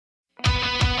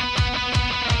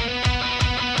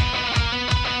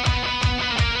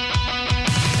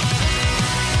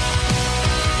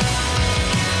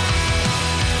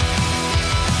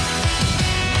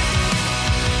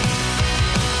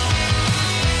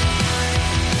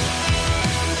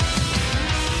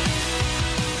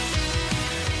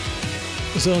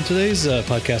So in today's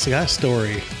podcast, I got a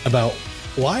story about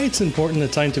why it's important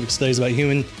that scientific studies about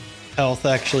human health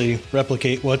actually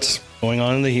replicate what's going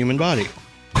on in the human body.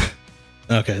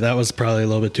 Okay, that was probably a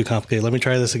little bit too complicated. Let me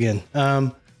try this again.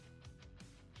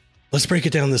 Let's break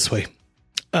it down this way.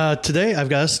 Today, I've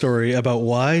got a story about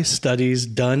why studies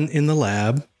done in the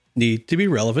lab need to be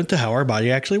relevant to how our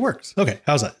body actually works. Okay,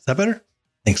 how's that? Is that better?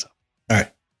 I think so. All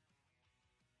right.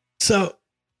 So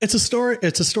it's a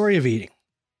story of eating.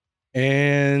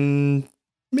 And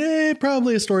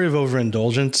probably a story of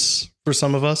overindulgence for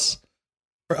some of us.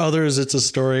 For others, it's a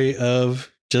story of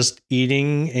just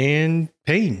eating and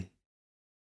pain.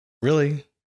 Really?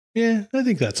 Yeah, I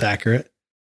think that's accurate.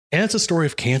 And it's a story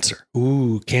of cancer.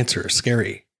 Ooh, cancer,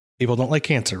 scary. People don't like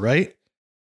cancer, right?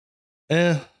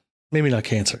 Maybe not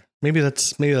cancer. Maybe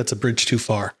that's a bridge too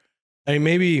far. I mean,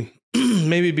 maybe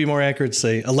it'd be more accurate to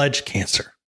say alleged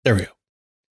cancer. There we go.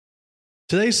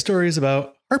 Today's story is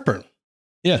about heartburn.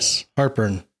 Yes,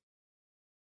 heartburn.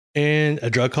 And a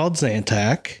drug called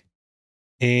Zantac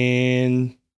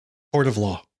and court of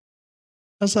law.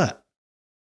 How's that?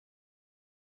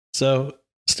 So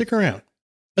stick around.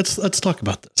 Let's talk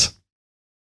about this.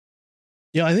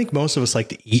 You know, I think most of us like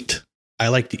to eat. I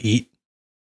like to eat.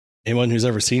 Anyone who's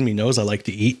ever seen me knows I like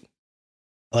to eat.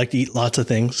 I like to eat lots of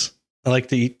things. I like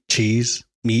to eat cheese,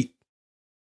 meat.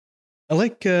 I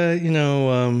like,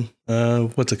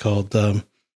 what's it called?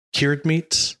 Cured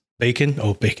meats, bacon.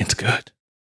 Oh, bacon's good.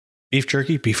 Beef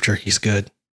jerky's good.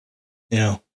 You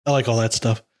know, I like all that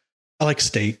stuff. I like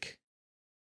steak.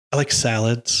 I like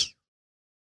salads.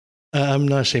 I'm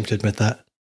not ashamed to admit that.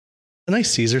 A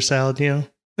nice Caesar salad,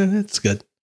 it's good.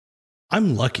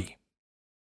 I'm lucky.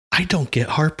 I don't get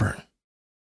heartburn.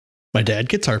 My dad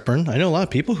gets heartburn. I know a lot of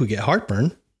people who get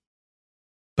heartburn,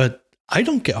 but I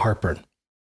don't get heartburn.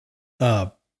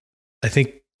 I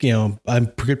think, I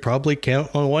could probably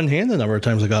count on one hand the number of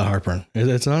times I got heartburn.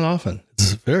 It's not often.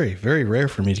 It's very, very rare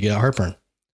for me to get heartburn.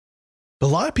 But a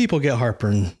lot of people get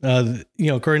heartburn.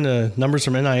 According to numbers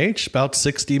from NIH, about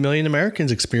 60 million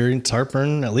Americans experience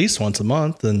heartburn at least once a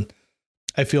month. And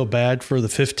I feel bad for the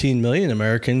 15 million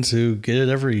Americans who get it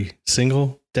every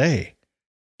single day.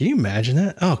 Can you imagine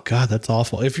that? Oh, God, that's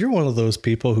awful. If you're one of those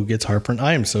people who gets heartburn,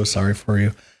 I am so sorry for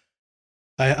you.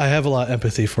 I have a lot of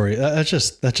empathy for you. That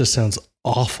just sounds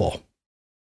awful.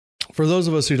 For those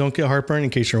of us who don't get heartburn,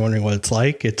 in case you're wondering what it's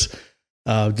like, it's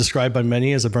described by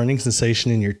many as a burning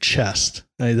sensation in your chest.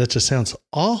 That just sounds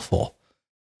awful.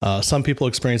 Some people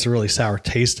experience a really sour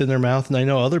taste in their mouth, and I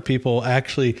know other people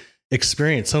actually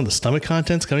experience some of the stomach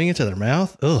contents coming into their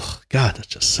mouth. Ugh, God, that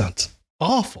just sounds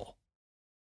awful.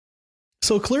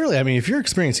 So clearly, I mean, if you're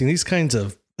experiencing these kinds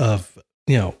of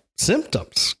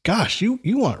symptoms, gosh, you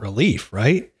want relief,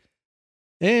 right?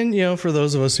 And, for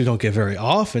those of us who don't get very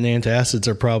often, antacids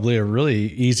are probably a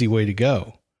really easy way to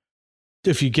go.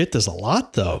 If you get this a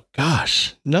lot, though,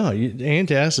 gosh, no,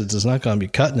 antacids is not going to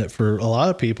be cutting it for a lot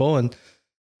of people. And,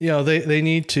 they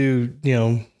need to,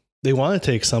 they want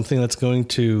to take something that's going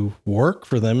to work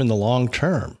for them in the long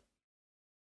term.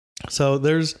 So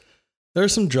there's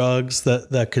some drugs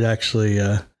that could actually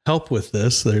help with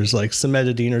this. There's like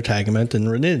cimetidine or Tagamet and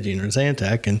ranitidine or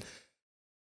Zantac. And,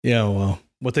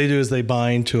 what they do is they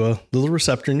bind to a little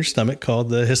receptor in your stomach called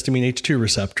the histamine H2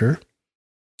 receptor.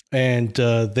 And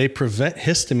they prevent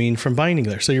histamine from binding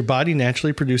there. So your body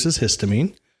naturally produces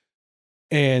histamine.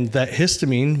 And that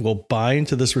histamine will bind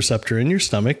to this receptor in your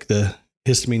stomach, the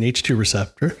histamine H2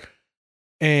 receptor.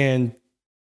 And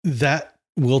that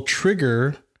will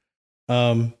trigger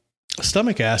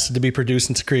stomach acid to be produced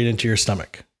and secreted into your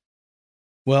stomach.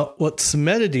 Well, what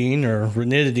cimetidine or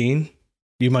ranitidine,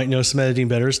 you might know cimetidine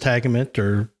better as Tagamet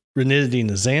or ranitidine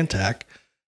as Zantac.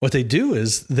 What they do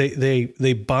is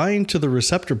they bind to the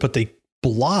receptor, but they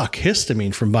block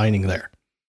histamine from binding there.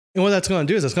 And what that's going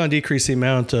to do is it's going to decrease the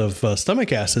amount of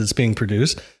stomach acid that's being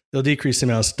produced. They'll decrease the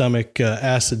amount of stomach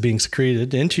acid being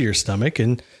secreted into your stomach.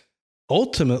 And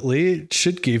ultimately, it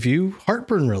should give you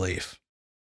heartburn relief.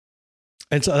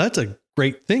 And so that's a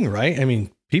great thing, right? I mean,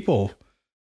 people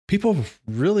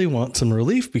really want some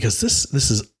relief because this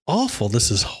is awful.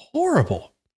 This is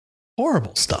horrible,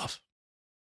 horrible stuff.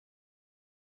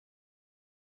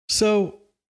 So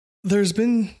there's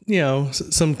been,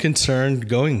 some concern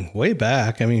going way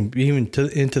back. I mean, even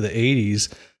into the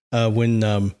 80s when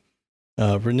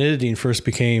ranitidine first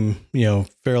became,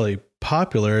 fairly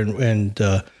popular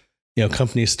and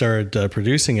companies started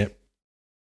producing it.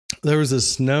 There was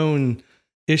this known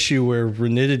issue where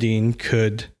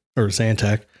ranitidine or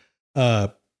Zantac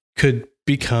could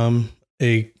become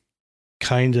a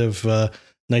kind of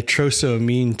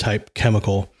nitrosamine type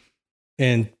chemical.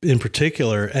 And in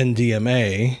particular,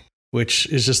 NDMA which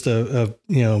is just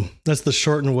that's the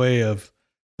shortened way of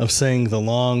saying the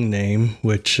long name,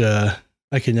 which I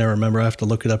can never remember. I have to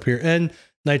look it up here. And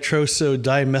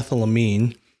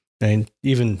nitrosodimethylamine. And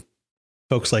even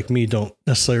folks like me don't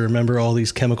necessarily remember all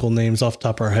these chemical names off the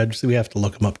top of our head, so we have to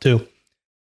look them up too.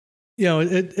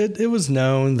 It was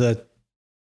known that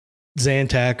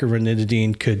Zantac or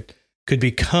ranitidine could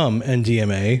become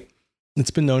NDMA. It's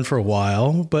been known for a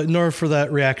while, but in order for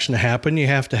that reaction to happen, you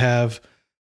have to have,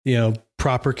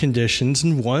 proper conditions.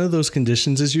 And one of those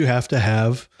conditions is you have to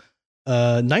have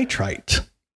nitrite.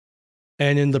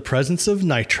 And in the presence of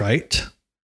nitrite,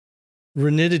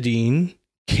 ranitidine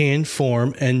can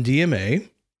form NDMA,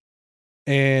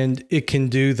 and it can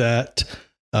do that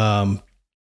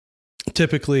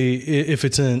typically if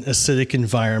it's in an acidic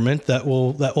environment that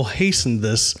will hasten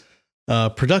this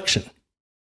production.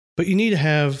 But you need to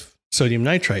have sodium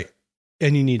nitrite,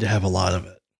 and you need to have a lot of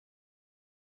it.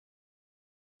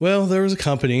 Well, there was a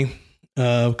company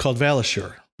called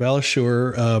Valisure.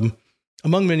 Valisure,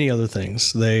 among many other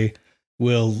things, they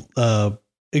will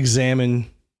examine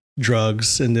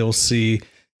drugs and they'll see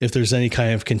if there's any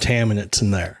kind of contaminants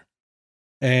in there.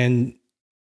 And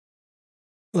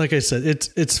like I said,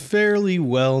 it's fairly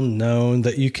well known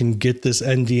that you can get this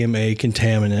NDMA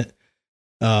contaminant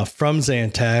from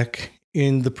Zantac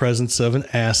in the presence of an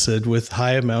acid with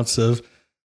high amounts of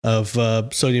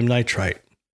sodium nitrite.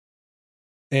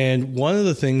 And one of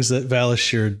the things that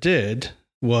Valisure did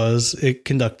was it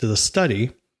conducted a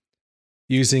study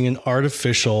using an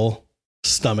artificial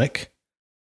stomach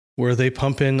where they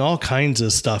pump in all kinds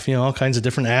of stuff, all kinds of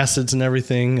different acids and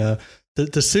everything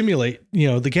to simulate,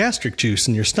 the gastric juice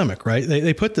in your stomach, right?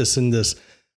 They put this in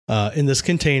this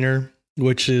container,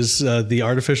 which is the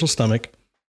artificial stomach.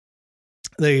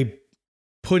 They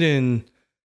put in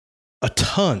a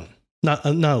ton, not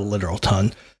a literal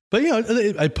ton, but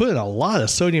I put in a lot of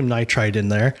sodium nitrite in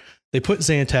there. They put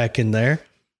Zantac in there.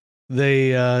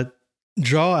 They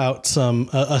draw out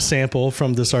a sample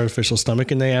from this artificial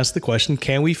stomach, and they ask the question,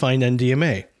 can we find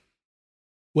NDMA?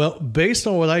 Well, based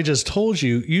on what I just told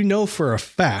you, for a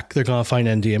fact they're going to find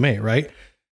NDMA, right?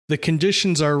 The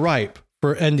conditions are ripe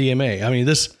for NDMA. I mean,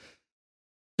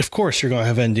 of course you're going to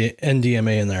have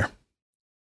NDMA in there.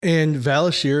 And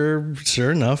Valisure,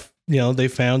 sure enough, they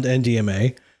found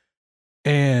NDMA.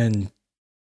 And,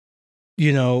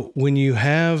 when you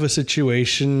have a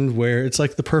situation where it's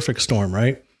like the perfect storm,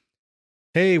 right?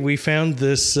 Hey, we found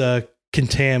this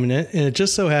contaminant, and it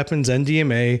just so happens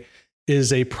NDMA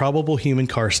is a probable human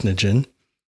carcinogen.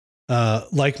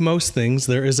 Like most things,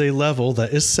 there is a level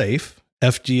that is safe.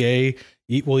 FDA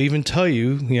will even tell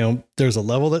you, there's a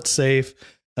level that's safe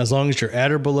as long as you're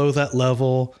at or below that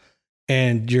level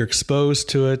and you're exposed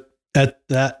to it at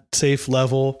that safe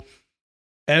level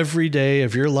every day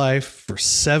of your life for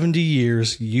 70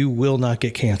 years, you will not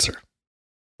get cancer.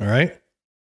 All right?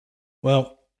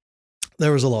 Well,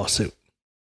 there was a lawsuit.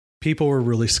 People were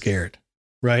really scared,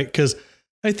 right? Because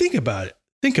think about it.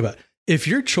 If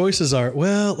your choices are,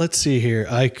 well, let's see here,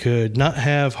 I could not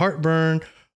have heartburn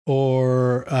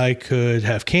or I could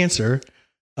have cancer.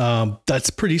 That's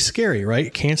pretty scary,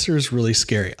 right? Cancer is really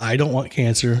scary. I don't want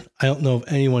cancer. I don't know of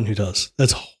anyone who does.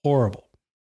 That's horrible.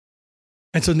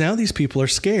 And so now these people are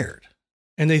scared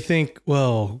and they think,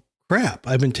 well, crap,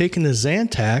 I've been taking the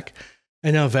Zantac,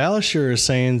 and now Valisure is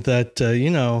saying that,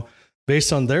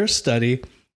 based on their study,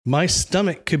 my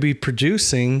stomach could be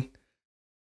producing,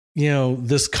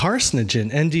 this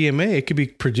carcinogen, NDMA. It could be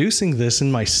producing this in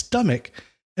my stomach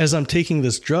as I'm taking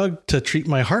this drug to treat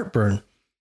my heartburn.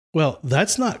 Well,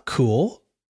 that's not cool.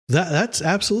 That's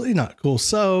absolutely not cool.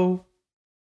 So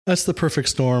that's the perfect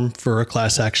storm for a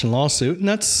class action lawsuit. And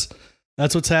that's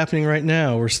what's happening right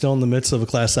now. We're still in the midst of a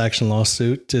class action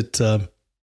lawsuit.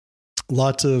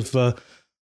 Lots of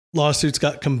lawsuits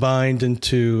got combined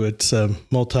into its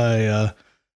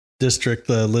multi-district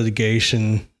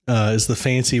litigation is the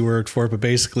fancy word for it. But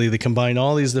basically, they combine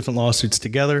all these different lawsuits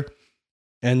together.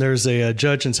 And there's a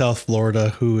judge in South Florida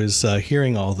who is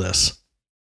hearing all this.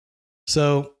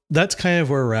 So that's kind of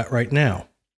where we're at right now.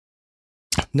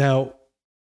 Now,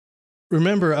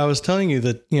 remember, I was telling you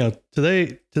that,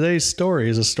 today's story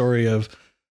is a story of,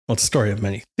 it's a story of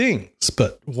many things,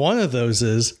 but one of those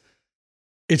is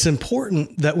it's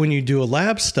important that when you do a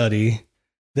lab study,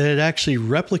 that it actually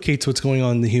replicates what's going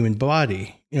on in the human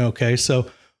body. Okay. So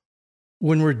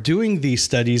when we're doing these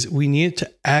studies, we need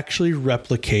to actually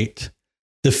replicate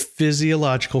the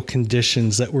physiological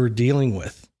conditions that we're dealing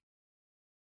with.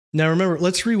 Now, remember,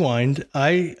 let's rewind.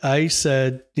 I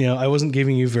said, I wasn't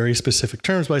giving you very specific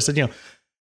terms, but I said,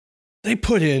 they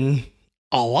put in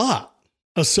a lot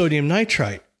of sodium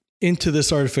nitrite into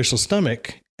this artificial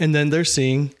stomach, and then they're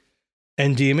seeing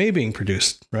NDMA being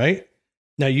produced, right?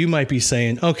 Now you might be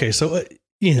saying, okay, so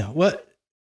what?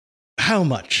 How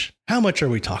much? How much are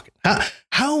we talking?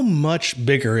 How much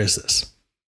bigger is this?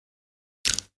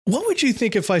 What would you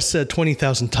think if I said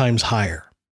 20,000 times higher?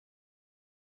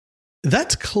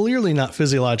 That's clearly not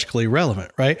physiologically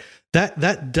relevant, right?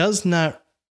 That does not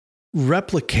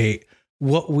replicate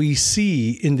what we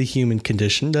see in the human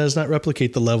condition, does not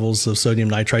replicate the levels of sodium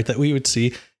nitrite that we would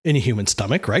see in a human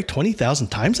stomach, right? 20,000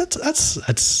 times,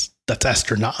 that's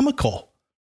astronomical.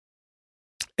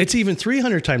 It's even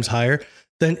 300 times higher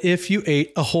than if you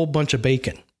ate a whole bunch of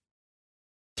bacon.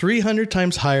 300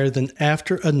 times higher than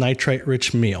after a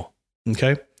nitrite-rich meal,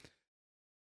 okay?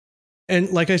 And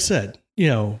like I said,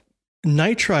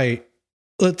 nitrite,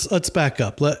 let's back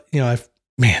up. I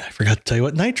forgot to tell you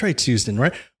what nitrite's used in,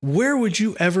 right? Where would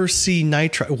you ever see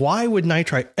nitrite? Why would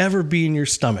nitrite ever be in your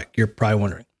stomach? You're probably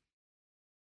wondering.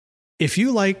 If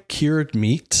you like cured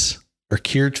meats or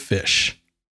cured fish,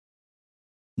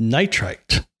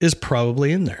 nitrite is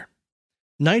probably in there.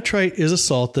 Nitrite is a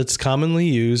salt that's commonly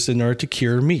used in order to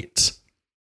cure meats.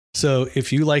 So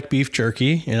if you like beef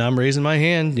jerky, and I'm raising my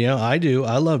hand, I do.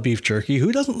 I love beef jerky.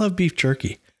 Who doesn't love beef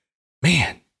jerky?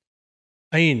 Man,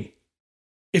 I mean,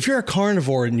 if you're a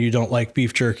carnivore and you don't like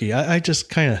beef jerky, I just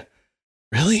kind of,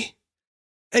 really?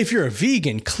 If you're a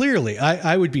vegan, clearly,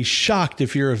 I would be shocked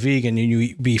if you're a vegan and you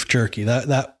eat beef jerky.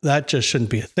 That just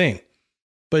shouldn't be a thing.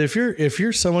 But if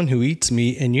you're someone who eats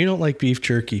meat and you don't like beef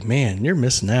jerky, man, you're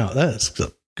missing out. That's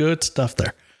good stuff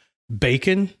there.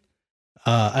 Bacon,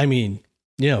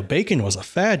 bacon was a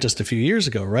fad just a few years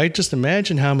ago, right? Just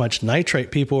imagine how much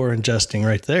nitrite people are ingesting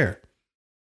right there.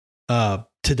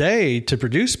 Today, to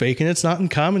produce bacon, it's not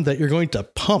uncommon that you're going to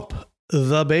pump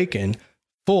the bacon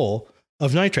full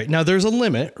of nitrite. Now, there's a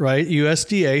limit, right?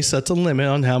 USDA sets a limit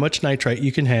on how much nitrite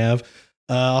you can have.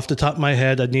 Off the top of my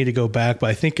head, I'd need to go back, but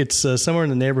I think it's somewhere in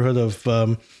the neighborhood of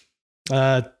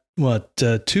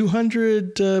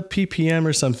 200 ppm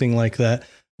or something like that.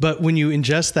 But when you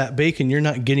ingest that bacon, you're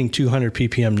not getting 200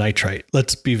 ppm nitrite.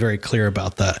 Let's be very clear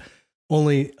about that.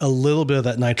 Only a little bit of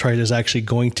that nitrite is actually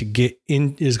going to be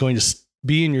in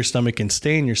your stomach and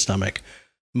stay in your stomach.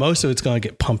 Most of it's going to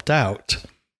get pumped out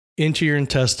into your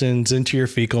intestines, into your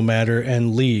fecal matter,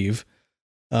 and leave.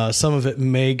 Some of it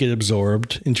may get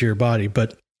absorbed into your body,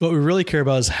 but what we really care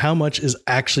about is how much is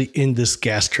actually in this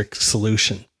gastric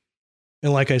solution.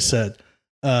 And like I said,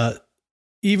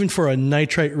 even for a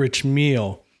nitrite-rich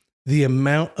meal, the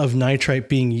amount of nitrite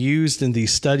being used in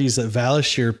these studies that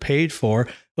Valashir paid for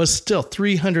was still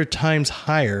 300 times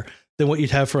higher than what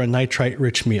you'd have for a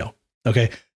nitrite-rich meal.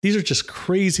 Okay, these are just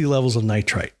crazy levels of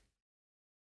nitrite.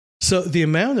 So the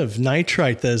amount of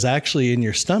nitrite that is actually in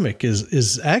your stomach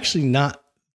is actually not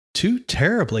too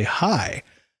terribly high,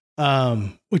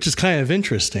 which is kind of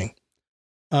interesting.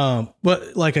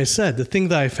 But like I said, the thing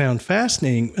that I found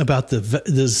fascinating about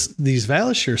these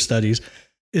Valashir studies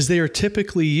is they are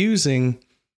typically using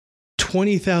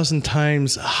 20,000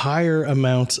 times higher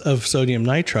amounts of sodium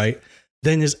nitrite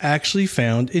than is actually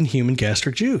found in human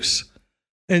gastric juice.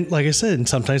 And like I said, and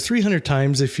sometimes 300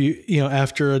 times if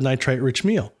after a nitrite-rich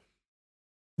meal.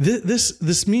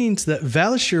 This means that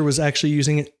Valashir was actually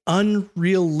using an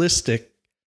unrealistic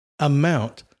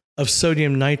amount of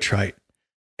sodium nitrite.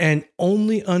 And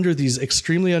only under these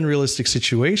extremely unrealistic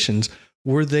situations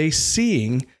were they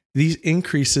seeing these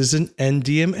increases in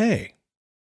NDMA.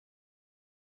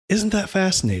 Isn't that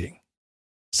fascinating?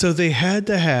 So they had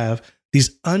to have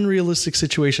these unrealistic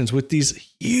situations with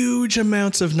these huge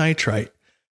amounts of nitrite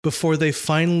before they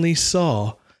finally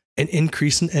saw an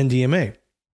increase in NDMA.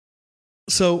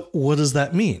 So what does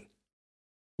that mean?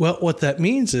 Well, what that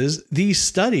means is these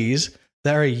studies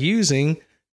that are using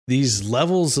these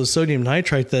levels of sodium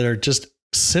nitrite that are just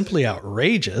simply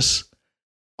outrageous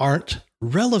aren't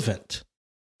relevant.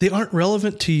 They aren't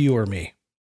relevant to you or me.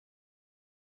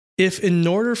 If in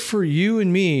order for you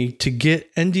and me to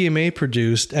get NDMA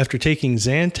produced after taking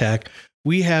Zantac,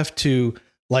 we have to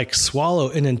swallow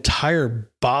an entire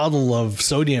bottle of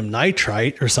sodium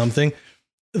nitrite or something,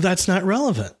 that's not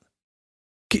relevant.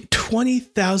 Get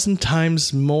 20,000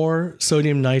 times more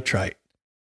sodium nitrite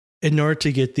in order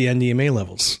to get the NDMA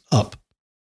levels up.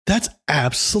 That's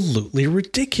absolutely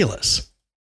ridiculous.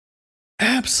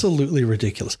 Absolutely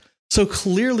ridiculous. So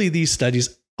clearly these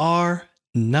studies are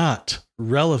not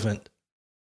relevant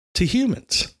to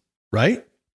humans, right?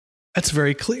 That's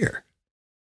very clear.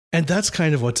 And that's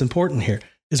kind of what's important here,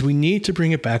 is we need to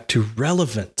bring it back to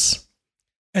relevance.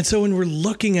 And so when we're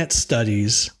looking at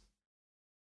studies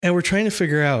and we're trying to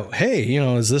figure out, hey,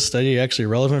 is this study actually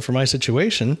relevant for my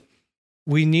situation?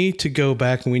 We need to go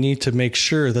back and we need to make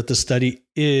sure that the study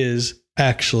is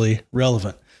actually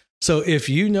relevant. So if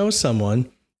you know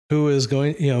someone who is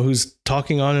going, who's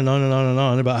talking on and on and on and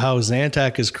on about how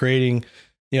Zantac is creating,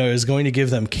 is going to give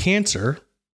them cancer,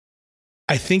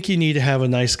 I think you need to have a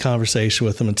nice conversation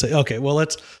with them and say, okay, well,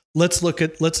 let's look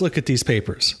at these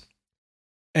papers,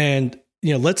 and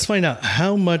let's find out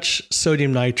how much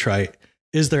sodium nitrite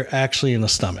is there actually in the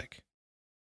stomach,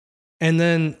 and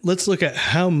then let's look at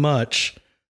how much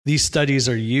these studies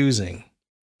are using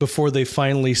before they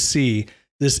finally see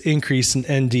this increase in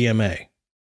NDMA,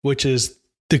 which is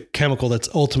the chemical that's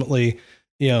ultimately,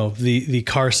 the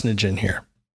carcinogen here.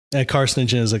 And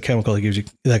carcinogen is a chemical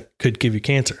that could give you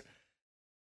cancer.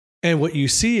 And what you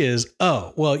see is,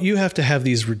 you have to have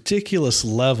these ridiculous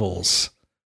levels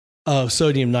of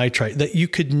sodium nitrite that you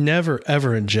could never,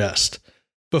 ever ingest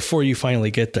before you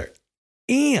finally get there.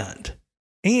 And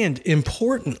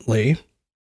importantly,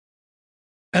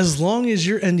 as long as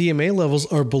your NDMA levels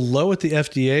are below what the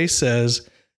FDA says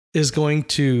is going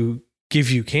to give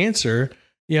you cancer,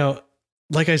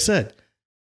 like I said,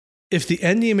 if the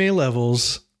NDMA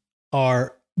levels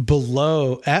are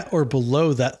at or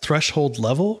below that threshold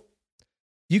level,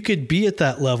 you could be at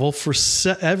that level for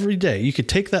every day. You could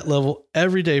take that level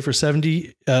every day for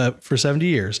 70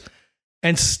 years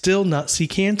and still not see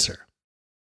cancer.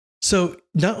 So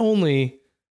not only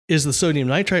is the sodium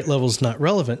nitrite levels not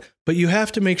relevant, but you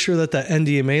have to make sure that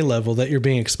NDMA level that you're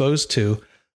being exposed to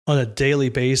on a daily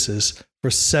basis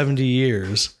for 70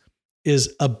 years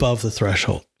is above the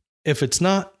threshold. If it's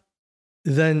not,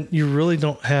 then you really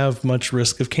don't have much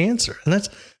risk of cancer. And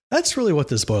that's really what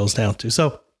this boils down to.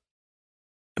 So,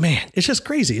 man, it's just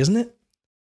crazy, isn't it?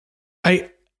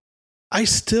 I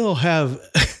still have,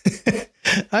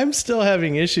 I'm still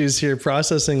having issues here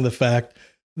processing the fact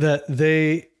that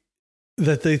they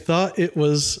thought it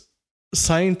was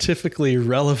scientifically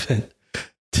relevant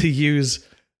to use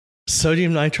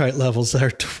sodium nitrite levels that are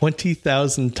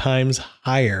 20,000 times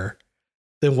higher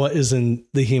than what is in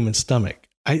the human stomach.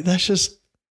 That's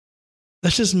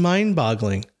just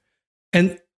mind-boggling.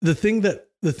 And the thing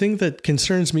that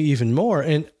concerns me even more,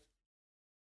 and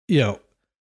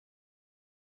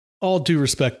all due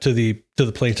respect to the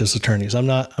plaintiff's attorneys, I'm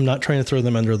not trying to throw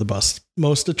them under the bus.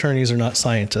 Most attorneys are not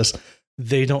scientists.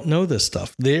 They don't know this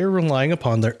stuff. They're relying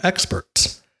upon their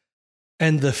experts.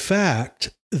 And the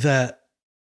fact that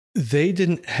they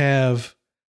didn't have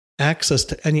access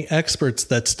to any experts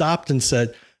that stopped and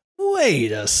said,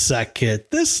 wait a second,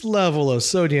 this level of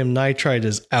sodium nitrite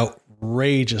is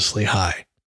outrageously high.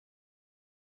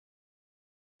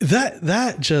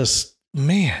 That just,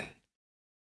 man,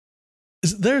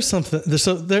 there's something,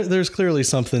 so there's clearly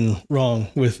something wrong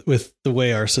with the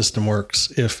way our system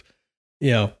works if,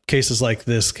 cases like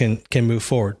this can move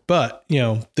forward. But,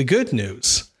 the good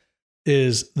news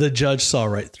is the judge saw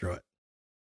right through it.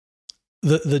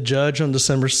 The judge on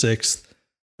December 6th,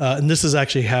 and this is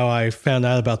actually how I found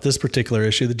out about this particular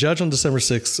issue. The judge on December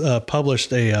 6th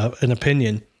published an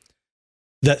opinion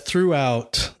that threw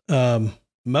out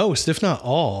most, if not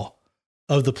all,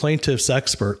 of the plaintiff's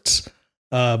experts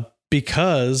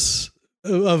because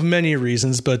of many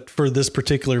reasons. But for this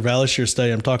particular Valashir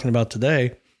study I'm talking about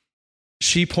today,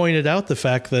 she pointed out the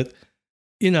fact that,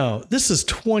 this is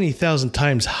 20,000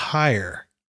 times higher.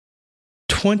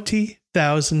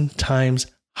 20,000 times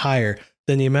higher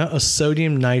than the amount of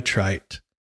sodium nitrite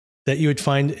that you would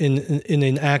find in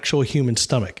an actual human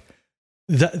stomach.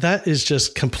 That is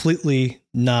just completely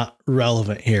not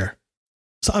relevant here.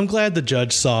 So I'm glad the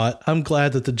judge saw it. I'm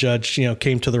glad that the judge,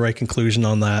 came to the right conclusion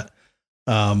on that.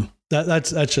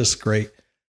 That's just great.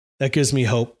 That gives me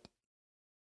hope.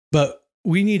 But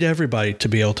we need everybody to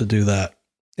be able to do that.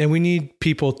 And we need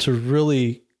people to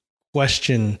really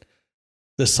question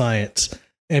the science.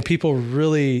 And people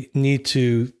really need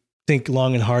to think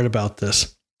long and hard about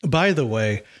this. By the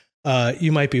way,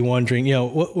 you might be wondering,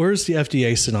 where's the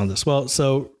FDA sit on this? Well,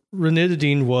 so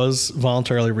ranitidine was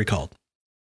voluntarily recalled.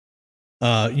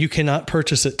 You cannot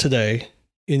purchase it today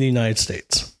in the United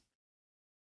States.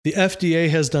 The FDA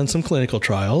has done some clinical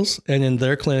trials, and in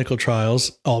their clinical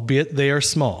trials, albeit they are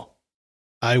small,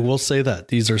 I will say that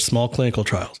these are small clinical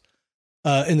trials.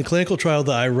 In the clinical trial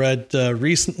that I read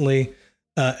recently,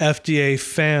 FDA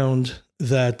found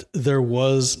that there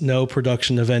was no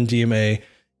production of NDMA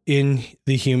in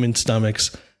the human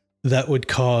stomachs that would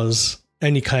cause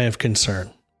any kind of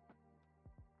concern.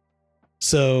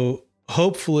 So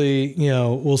hopefully,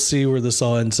 we'll see where this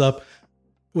all ends up.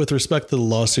 With respect to the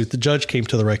lawsuit, the judge came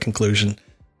to the right conclusion.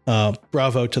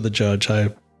 Bravo to the judge. I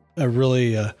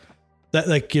really,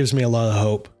 that gives me a lot of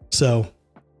hope. So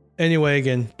anyway,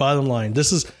 again, bottom line,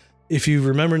 this is, if you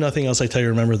remember nothing else, I tell you,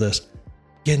 remember this.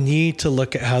 You need to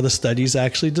look at how the study is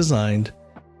actually designed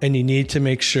and you need to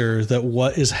make sure that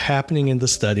what is happening in the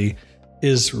study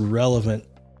is relevant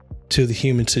to the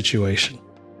human situation.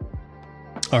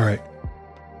 All right.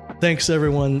 Thanks,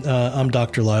 everyone. I'm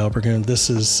Dr. Lyle Bergen. This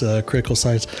is Critical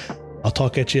Science. I'll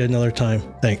talk at you another time.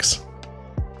 Thanks.